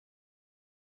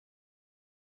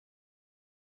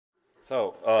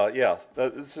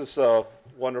This is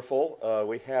wonderful.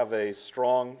 We have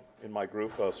in my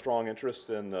group, a strong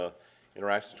interest in the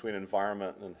interaction between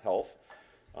environment and health.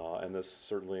 And this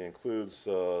certainly includes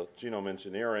genome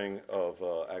engineering of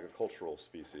agricultural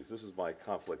species. This is my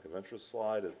conflict of interest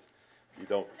slide. It's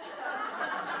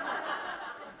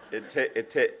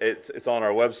on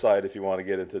our website if you want to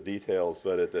get into details,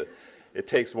 but it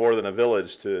takes more than a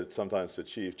village sometimes to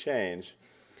achieve change.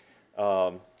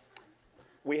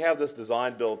 We have this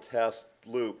design, build, test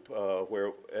loop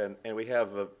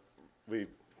we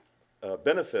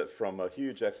benefit from a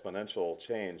huge exponential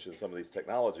change in some of these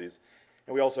technologies.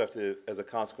 And we also have to, as a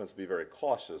consequence, be very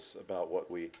cautious about what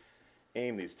we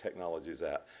aim these technologies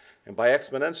at. And by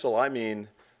exponential, I mean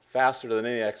faster than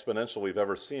any exponential we've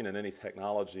ever seen in any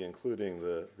technology, including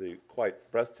the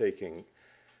quite breathtaking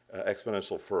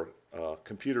exponential for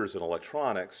computers and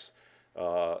electronics.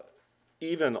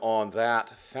 Even on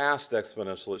that fast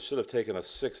exponential, it should have taken us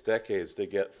 6 decades to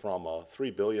get from a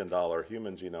 $3 billion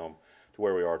human genome to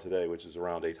where we are today, which is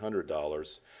around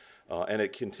 $800. And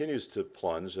it continues to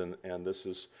plunge, and this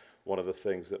is one of the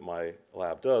things that my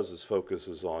lab does, is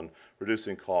focuses on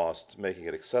reducing costs, making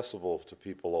it accessible to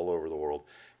people all over the world,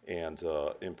 and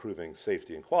improving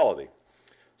safety and quality.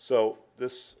 So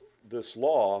this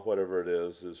law, whatever it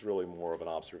is really more of an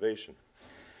observation.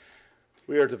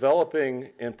 We are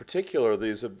developing, in particular,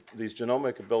 these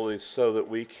genomic abilities so that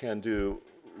we can do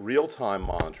real-time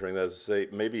monitoring, that is to say,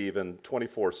 maybe even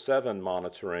 24/7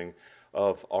 monitoring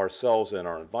of ourselves and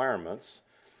our environments.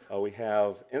 We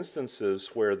have instances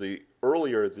where the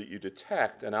earlier that you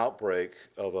detect an outbreak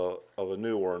of a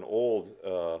new or an old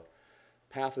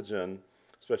pathogen,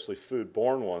 especially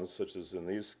food-borne ones, such as in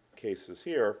these cases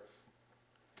here,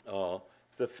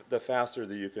 the faster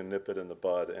that you can nip it in the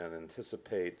bud and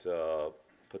anticipate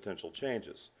potential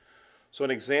changes. So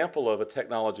an example of a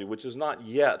technology which is not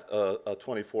yet a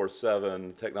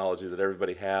 24/7 technology that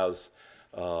everybody has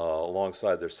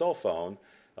alongside their cell phone,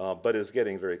 but is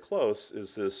getting very close,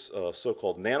 is this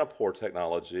so-called nanopore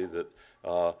technology that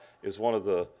is one of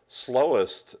the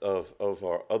slowest of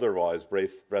our otherwise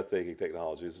breathtaking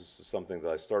technologies. This is something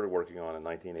that I started working on in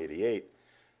 1988,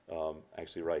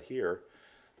 actually right here.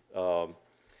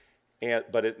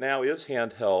 But it now is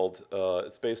handheld.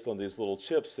 It's based on these little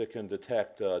chips that can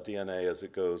detect DNA as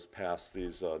it goes past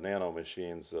these nano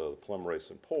machines,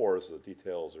 polymerase and pores. The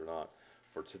details are not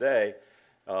for today.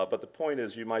 But the point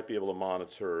is you might be able to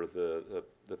monitor the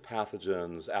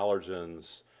pathogens,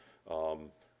 allergens,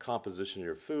 composition of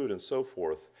your food, and so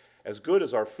forth. As good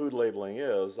as our food labeling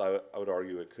is, I would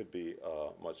argue it could be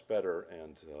much better,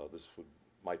 and this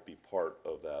might be part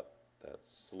of that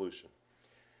solution.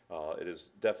 It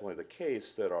is definitely the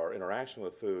case that our interaction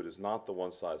with food is not the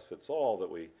one-size-fits-all that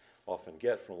we often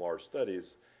get from large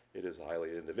studies. It is a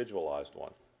highly individualized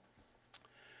one.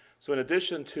 So in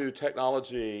addition to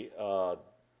technology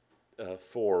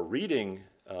for reading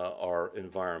our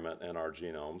environment and our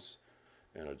genomes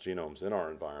in our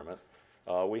environment,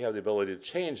 we have the ability to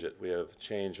change it. We have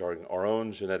changed our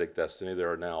own genetic destiny.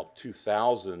 There are now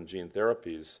 2,000 gene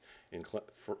therapies in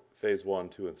phase 1,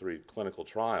 2, and 3 clinical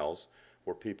trials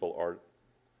where people are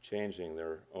changing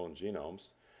their own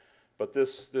genomes. But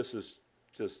this is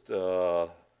just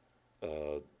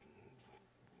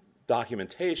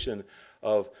documentation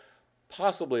of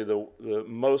possibly the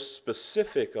most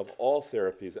specific of all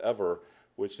therapies ever,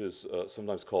 which is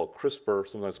sometimes called CRISPR,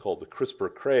 sometimes called the CRISPR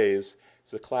craze.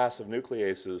 It's a class of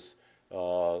nucleases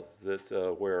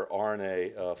where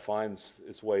RNA finds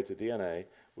its way to DNA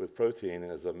with protein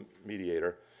as a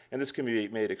mediator. And this can be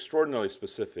made extraordinarily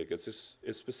specific. It's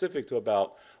specific to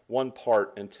about 1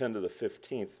 part in 10 to the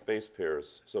 15th base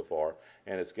pairs so far,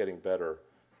 and it's getting better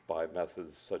by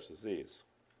methods such as these.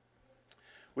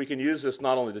 We can use this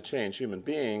not only to change human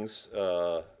beings,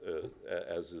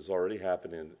 as is already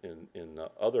happening in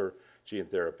other gene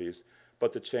therapies,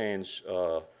 but to change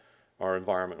our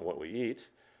environment and what we eat.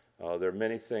 There are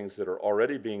many things that are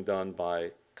already being done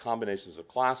by combinations of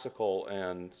classical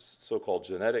and so-called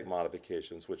genetic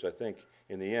modifications, which I think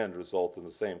in the end result in the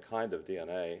same kind of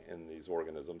DNA in these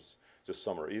organisms, just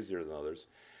some are easier than others.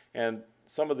 And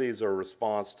some of these are a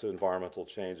response to environmental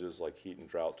changes like heat and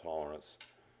drought tolerance.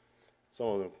 Some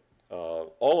of them,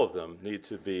 all of them need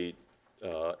to be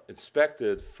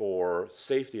inspected for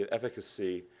safety and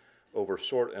efficacy over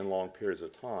short and long periods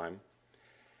of time.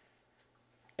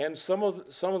 And some of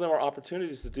them are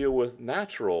opportunities to deal with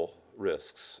natural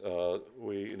risks.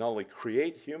 We not only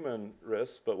create human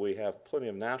risks, but we have plenty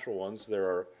of natural ones.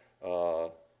 There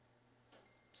are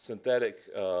synthetic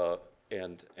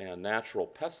and natural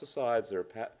pesticides. There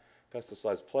are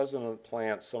pesticides present in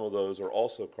plants. Some of those are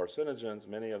also carcinogens,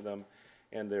 many of them.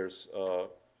 and there's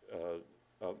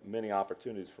many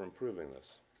opportunities for improving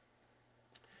this.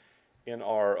 In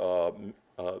our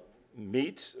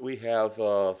meat, we have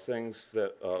things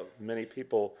that many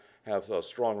people have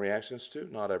strong reactions to,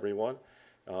 not everyone,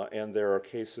 and there are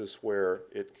cases where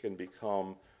it can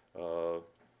become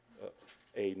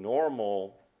a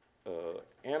normal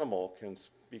animal can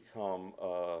become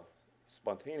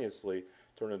spontaneously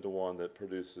turn into one that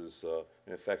produces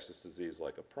an infectious disease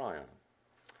like a prion.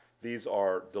 These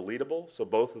are deletable, so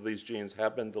both of these genes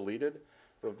have been deleted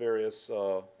from various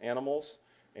animals,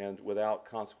 and without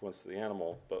consequence to the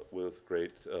animal, but with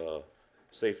great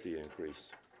safety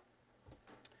increase.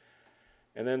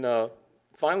 And then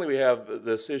finally we have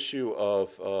this issue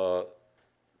of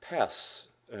pests,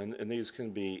 and these can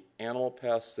be animal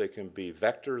pests, they can be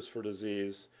vectors for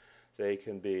disease, they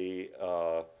can be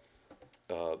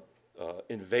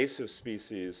invasive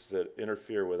species that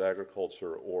interfere with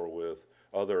agriculture or with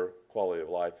other quality of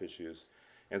life issues.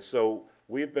 And so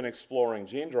we've been exploring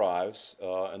gene drives,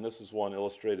 and this is one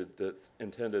illustrated that's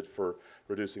intended for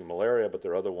reducing malaria, but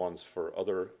there are other ones for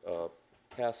other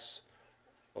pests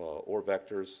or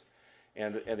vectors.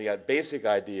 And the basic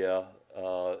idea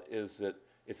is that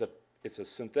it's a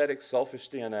synthetic selfish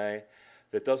DNA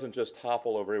that doesn't just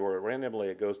hopple everywhere randomly.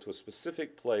 It goes to a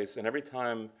specific place, and every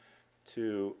time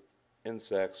two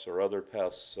insects or other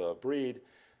pests breed,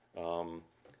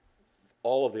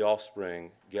 all of the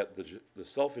offspring get the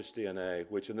selfish DNA,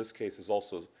 which in this case is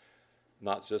also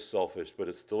not just selfish, but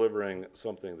it's delivering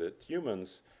something that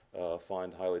humans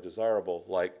find highly desirable,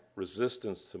 like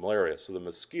resistance to malaria. So the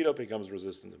mosquito becomes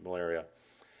resistant to malaria,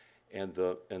 and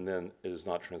then it is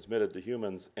not transmitted to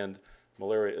humans. And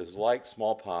malaria is like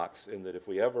smallpox in that if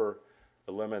we ever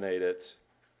eliminate it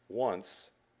once,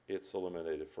 it's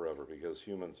eliminated forever, because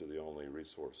humans are the only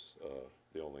resource,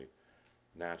 the only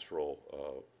natural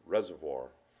reservoir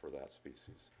for that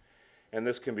species. And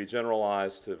this can be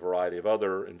generalized to a variety of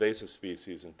other invasive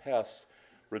species and pests,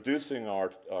 reducing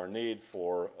our need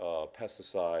for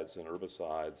pesticides and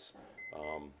herbicides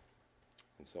and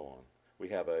so on. We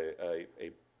have a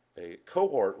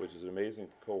cohort, which is an amazing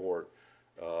cohort,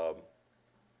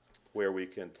 where we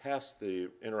can test the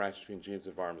interaction between genes,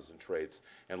 environments, and traits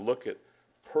and look at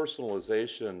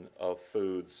personalization of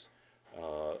foods,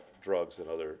 drugs, and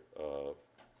other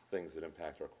things that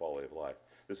impact our quality of life.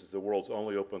 This is the world's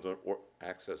only open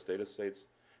access data sets,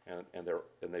 and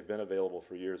they've been available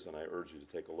for years, and I urge you to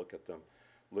take a look at them.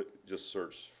 Just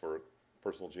search for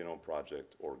Personal Genome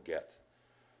Project or GET,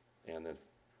 and then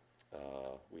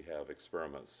we have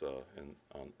experiments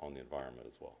on the environment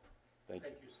as well. Thank you.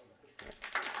 Thank you so much.